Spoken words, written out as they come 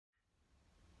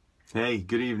Hey,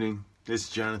 good evening. This is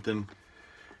Jonathan,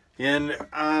 and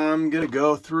I'm going to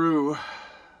go through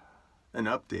an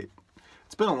update.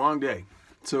 It's been a long day.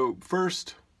 So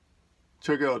first,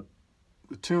 check out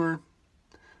the tumor.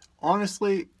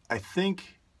 Honestly, I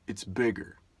think it's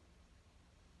bigger.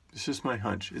 It's just my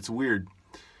hunch. It's weird.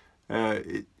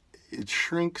 It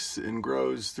shrinks and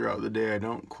grows throughout the day. I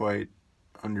don't quite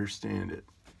understand it.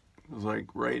 It's like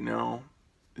right now,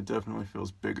 it definitely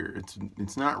feels bigger.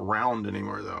 It's not round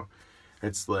anymore though.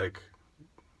 It's like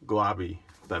globby,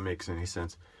 if that makes any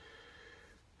sense.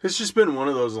 It's just been one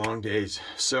of those long days.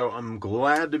 So I'm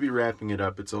glad to be wrapping it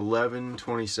up. It's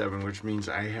 11:27, which means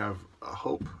I have a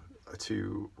hope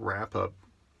to wrap up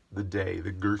the day,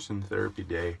 the Gerson therapy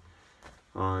day,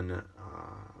 on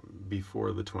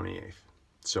before the 28th.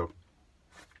 So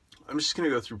I'm just going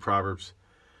to go through Proverbs.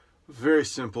 Very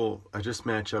simple. I just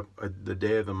match up the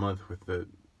day of the month with the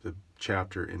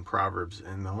chapter in Proverbs,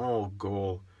 and the whole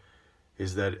goal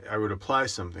is that I would apply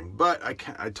something. But I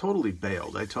totally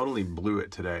bailed. I totally blew it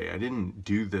today. I didn't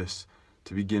do this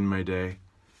to begin my day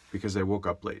because I woke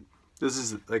up late. This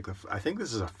is like, I think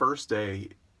this is the first day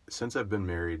since I've been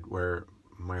married where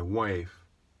my wife,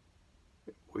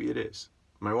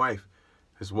 my wife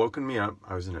has woken me up.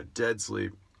 I was in a dead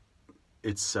sleep.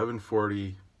 It's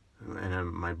 7:40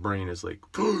 and my brain is like,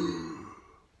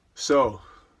 so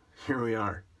here we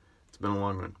are. It's been a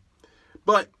long one.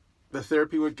 But the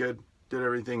therapy went good. Did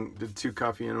everything, did 2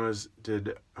 coffee enemas,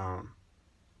 did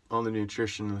all the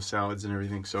nutrition, the salads and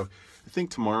everything. So I think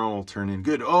tomorrow will turn in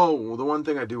good. Oh, well, the one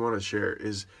thing I do want to share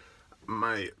is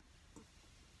I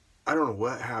don't know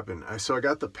what happened. So I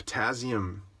got the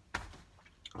potassium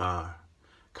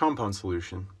compound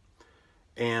solution,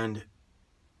 and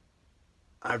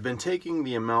I've been taking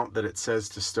the amount that it says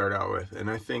to start out with,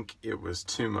 and I think it was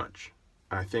too much.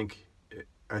 I think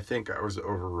I was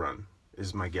overrun,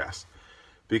 is my guess.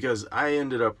 Because I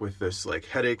ended up with this like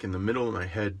headache in the middle of my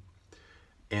head,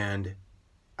 and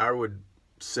I would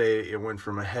say it went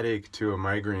from a headache to a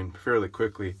migraine fairly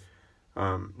quickly.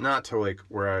 Not to like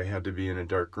where I had to be in a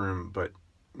dark room, but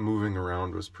moving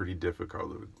around was pretty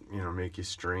difficult. It would, make you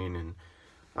strain, and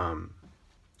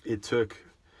it took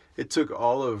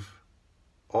all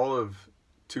of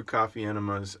 2 coffee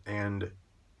enemas and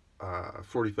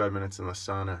 45 minutes in the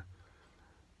sauna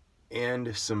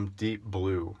and some deep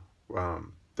blue.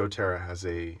 doTERRA has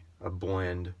a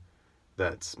blend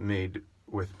that's made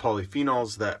with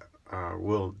polyphenols that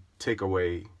will take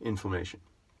away inflammation.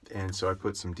 And so I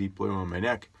put some deep blue on my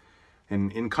neck.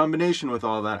 And in combination with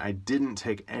all that, I didn't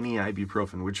take any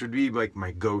ibuprofen, which would be like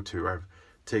my go-to. I've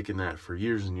taken that for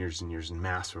years and years and years in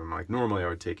massive. Like normally I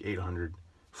would take literally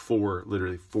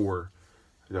four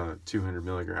 200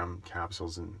 milligram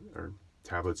capsules or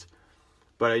tablets.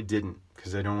 But I didn't,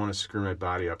 because I don't want to screw my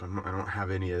body up. I don't have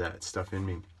any of that stuff in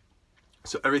me.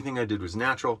 So everything I did was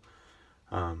natural.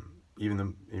 Even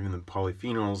the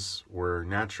polyphenols were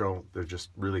natural. They're just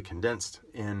really condensed,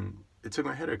 and it took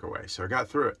my headache away. So I got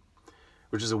through it,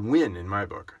 which is a win in my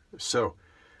book. So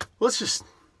let's just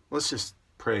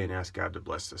pray and ask God to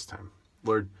bless this time.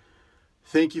 Lord,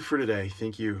 thank you for today.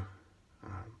 Thank you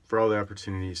for all the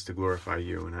opportunities to glorify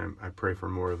you, and I pray for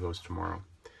more of those tomorrow.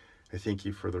 I thank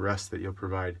you for the rest that you'll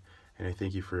provide, and I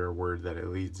thank you for your word that it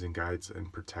leads and guides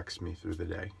and protects me through the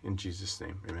day. In Jesus'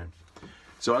 name, amen.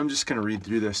 So I'm just going to read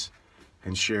through this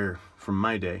and share from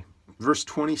my day. Verse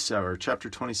 27, or chapter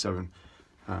 27,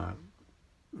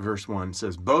 verse 1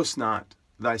 says, "Boast not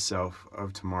thyself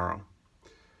of tomorrow,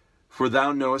 for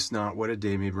thou knowest not what a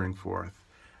day may bring forth.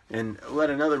 And let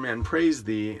another man praise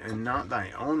thee, and not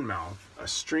thy own mouth, a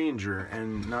stranger,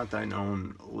 and not thine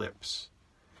own lips."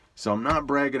 So I'm not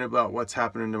bragging about what's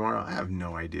happening tomorrow. I have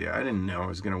no idea. I didn't know I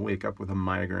was going to wake up with a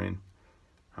migraine.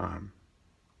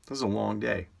 This was a long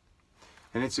day.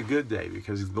 And it's a good day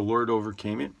because the Lord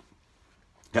overcame it.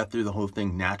 Got through the whole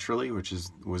thing naturally, which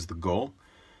was the goal.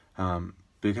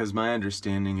 Because my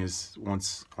understanding is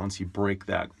once you break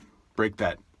that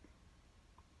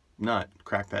nut,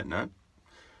 crack that nut,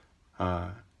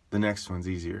 the next one's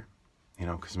easier,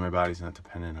 because my body's not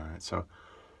dependent on it. So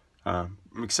I'm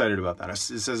excited about that. It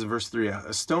says in verse 3,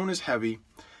 "A stone is heavy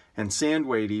and sand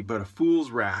weighty, but a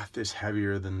fool's wrath is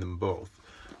heavier than them both."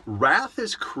 Wrath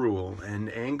is cruel and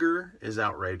anger is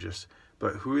outrageous,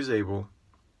 but who is able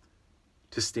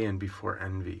to stand before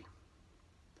envy?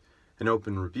 An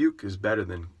open rebuke is better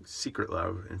than secret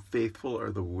love, and faithful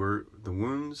are the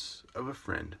wounds of a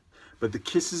friend. But the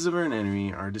kisses of an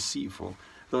enemy are deceitful.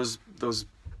 Those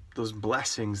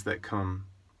blessings that come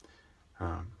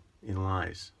in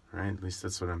lies. Right? At least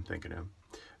that's what I'm thinking of.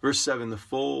 Verse 7, "The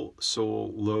full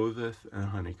soul loatheth a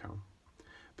honeycomb,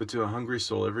 but to a hungry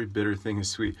soul, every bitter thing is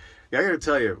sweet. Yeah, I gotta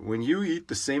tell you, when you eat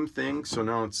the same thing, so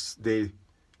now it's day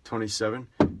 27,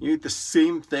 you eat the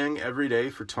same thing every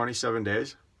day for 27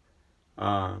 days,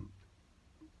 the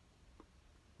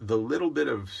little bit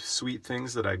of sweet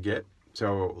things that I get,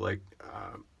 so like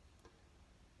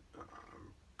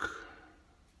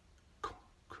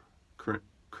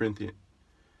Corinthian,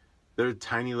 they're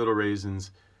tiny little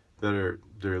raisins they're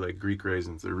like Greek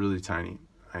raisins. They're really tiny.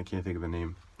 I can't think of the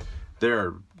name.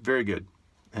 They're very good.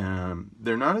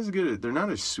 They're not as good. They're not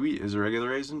as sweet as a regular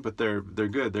raisin, but they're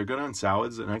good. They're good on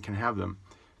salads, and I can have them.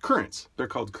 Currants. They're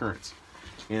called currants,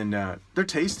 and they're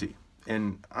tasty.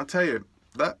 And I'll tell you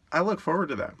that I look forward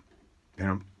to that. You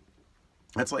know,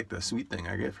 that's like the sweet thing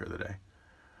I get for the day.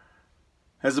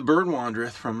 As the bird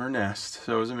wandereth from her nest,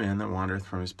 so is a man that wandereth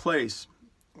from his place.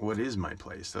 What is my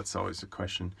place? That's always the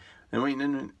question.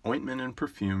 And ointment and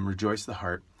perfume rejoice the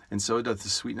heart, and so doth the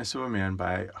sweetness of a man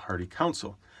by hearty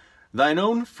counsel. Thine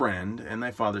own friend and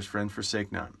thy father's friend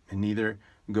forsake not, and neither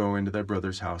go into thy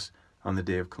brother's house on the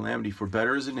day of calamity. For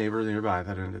better is a neighbor nearby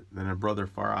than a brother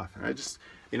far off. And I just,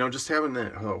 just having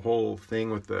that whole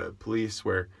thing with the police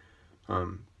where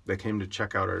they came to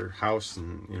check out our house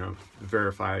and,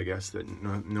 verify, I guess, that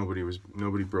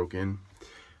nobody broke in.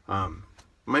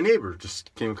 My neighbor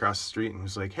just came across the street and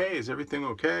was like, "Hey, is everything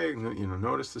okay?" And,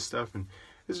 notice this stuff. And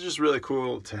it's just really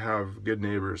cool to have good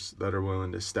neighbors that are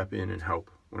willing to step in and help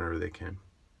whenever they can.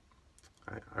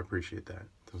 I appreciate that.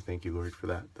 So thank you, Lord, for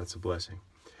that. That's a blessing.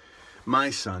 My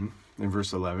son, in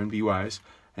verse 11, be wise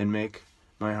and make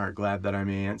my heart glad that I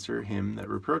may answer him that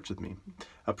reproacheth me.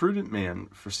 A prudent man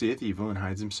foreseeth evil and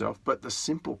hides himself, but the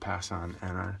simple pass on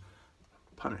and are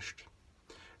punished.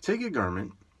 Take a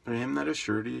garment for him that is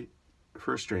surety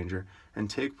for a stranger, and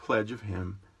take pledge of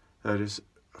him that is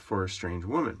for a strange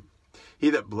woman. He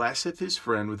that blesseth his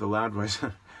friend with a loud voice,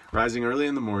 rising early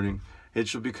in the morning, it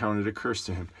shall be counted a curse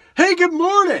to him. Hey, good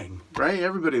morning! Right?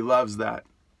 Everybody loves that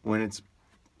when it's,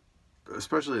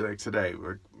 especially like today,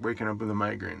 we're waking up with a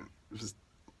migraine. It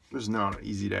was not an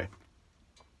easy day.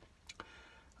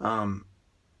 But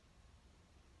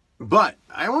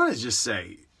I want to just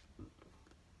say,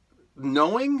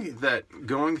 knowing that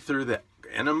going through the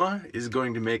enema is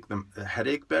going to make the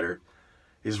headache better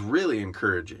is really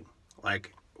encouraging.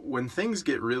 Like, when things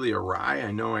get really awry,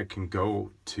 I know I can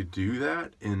go to do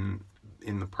that.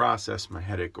 In the process, my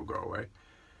headache will go away.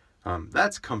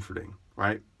 That's comforting,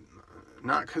 right?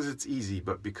 Not because it's easy,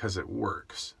 but because it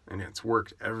works. And it's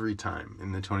worked every time.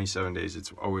 In the 27 days,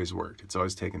 it's always worked. It's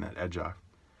always taken that edge off.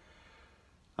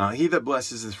 He that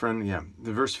blesses his friend,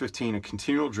 the verse 15, a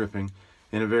continual dripping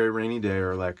in a very rainy day,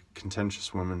 or like a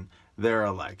contentious woman, they're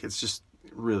alike. It's just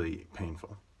really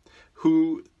painful.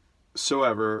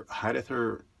 Whosoever hideth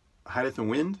the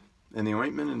wind and the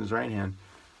ointment in his right hand,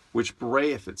 which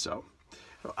brayeth it so.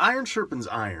 Iron sharpens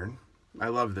iron. I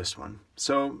love this one.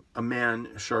 So a man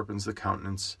sharpens the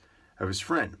countenance of his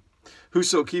friend.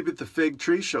 Whoso keepeth the fig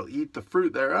tree shall eat the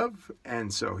fruit thereof,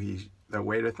 and so he that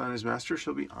waiteth on his master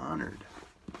shall be honored.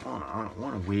 Oh, I don't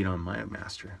want to wait on my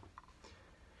master.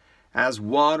 As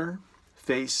water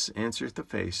face answereth the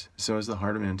face, so is the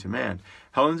heart of man to man.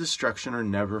 Hell and destruction are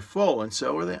never full, and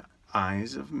so are the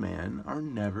eyes of man are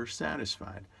never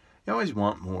satisfied. You always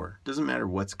want more. Doesn't matter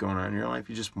what's going on in your life,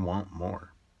 you just want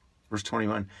more. Verse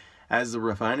 21, as the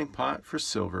refining pot for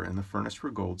silver and the furnace for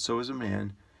gold, so is a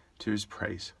man to his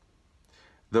praise.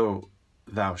 Though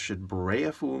thou should bray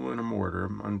a fool in a mortar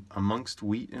amongst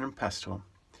wheat and a pestle,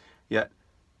 yet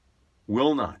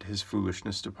will not his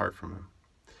foolishness depart from him.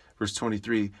 Verse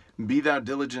 23, be thou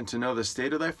diligent to know the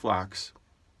state of thy flocks,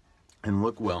 and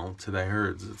look well to thy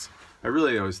herds. I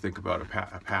really always think about a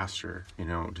pastor,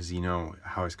 does he know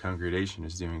how his congregation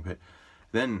is doing? But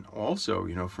then also,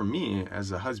 for me,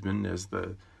 as a husband, as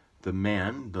the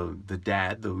man, the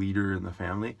dad, the leader in the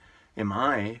family, am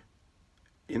I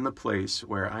in the place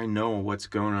where I know what's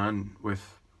going on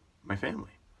with my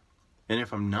family? And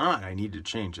if I'm not, I need to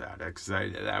change that, because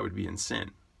that would be in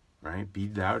sin, right? Be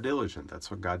thou diligent. That's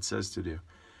what God says to do.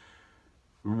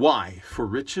 Why? For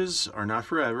riches are not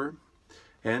forever,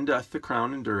 and doth the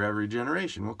crown endure every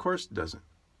generation? Well, of course it doesn't,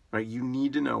 right? You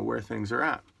need to know where things are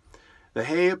at. The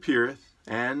hay appeareth,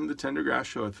 and the tender grass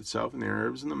showeth itself, and the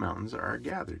herbs in the mountains are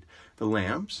gathered. The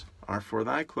lambs are for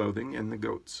thy clothing, and the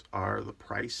goats are the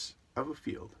price of a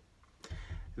field.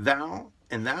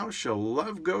 And thou shalt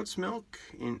love goat's milk,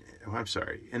 and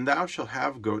thou shalt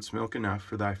have goat's milk enough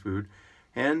for thy food,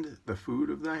 and the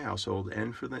food of thy household,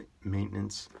 and for the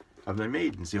maintenance of thy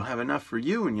maidens. You'll have enough for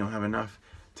you, and you'll have enough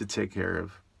to take care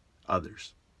of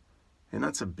others. And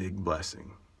that's a big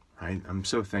blessing, right? I'm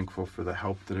so thankful for the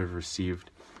help that I've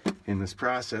received in this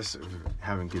process of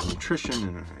having good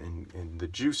nutrition and the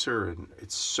juicer, and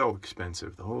it's so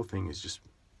expensive. The whole thing is just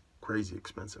crazy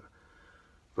expensive.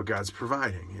 But God's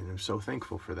providing, and I'm so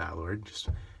thankful for that, Lord. Just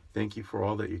thank you for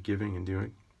all that you're giving and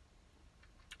doing.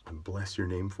 And bless your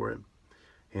name for it.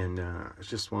 And I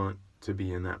just want to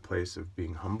be in that place of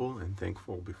being humble and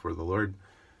thankful before the Lord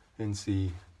and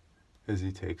see as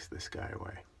he takes this guy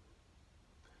away.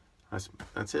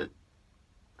 That's it.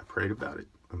 I prayed about it.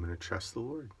 I'm going to trust the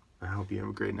Lord. I hope you have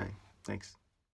a great night. Thanks.